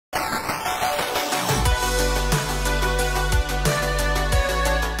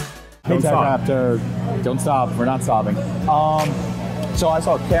Hey, TechRaptor. Don't stop. We're not stopping. So I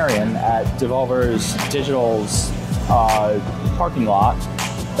saw Carrion at Devolver's Digital's parking lot.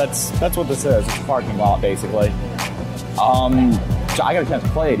 That's what this is. It's a parking lot, basically. So I got a chance to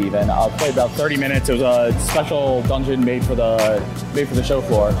play it even. I played about 30 minutes. It was a special dungeon made for the show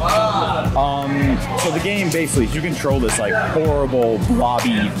floor. So the game basically, you control this like horrible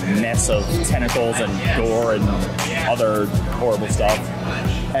blobby mess of tentacles and gore and other horrible stuff.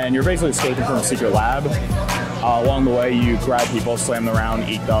 And you're basically escaping from a secret lab. Along the way, you grab people, slam them around,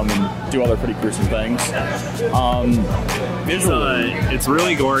 eat them, and do other pretty gruesome things. It's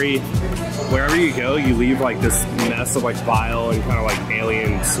really gory. Wherever you go, you leave like this mess of like bile and kind of like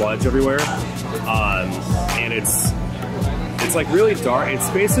alien sludge everywhere. And it's like really dark. It's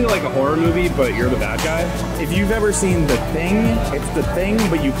basically like a horror movie, but you're the bad guy. If you've ever seen The Thing, it's The Thing,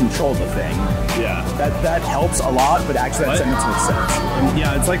 but you control the thing. Yeah. That helps a lot, but actually that sentence makes sense.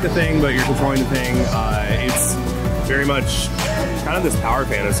 Yeah, it's like The Thing, but you're controlling the thing. It's very much kind of this power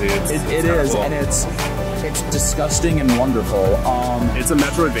fantasy. It is, cool. And it's disgusting and wonderful. It's a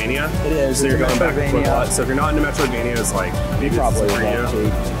Metroidvania. It is. So you're going back and forth a lot. So if you're not into Metroidvania, it's like maybe probably for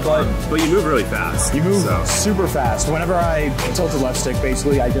you. But you move really fast. You move super fast. Whenever I tilted left stick,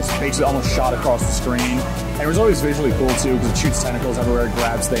 basically, I just almost shot across the screen. And it was always visually cool too because it shoots tentacles everywhere, it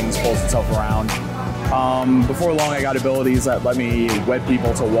grabs things, pulls itself around. Before long, I got abilities that let me web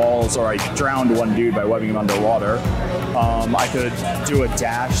people to walls, or I drowned one dude by webbing him underwater. I could do a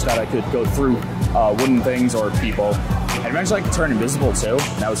dash that I could go through wooden things or people. And eventually I could turn invisible too.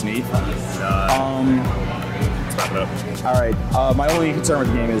 That was neat. Let's wrap it up. Alright, my only concern with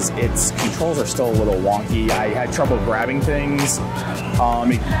the game is its controls are still a little wonky. I had trouble grabbing things.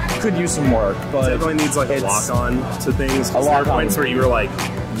 It could use some work, but it definitely needs like a lock-on to things. A lock-on points where you were like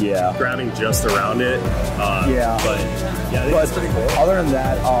grabbing just around it. But it's pretty cool. Other than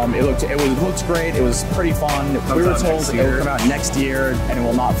that, it looked great. It was pretty fun. We were told it will come out next year, and it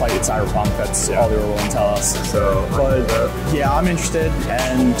will not fight with Cyberpunk. That's all they were willing to tell us. So, yeah, I'm interested.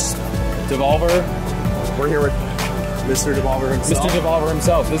 And Devolver, we're here with Mr. Devolver himself. Mr. Devolver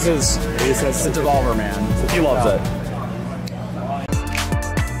himself. This is the Devolver man. He loves it.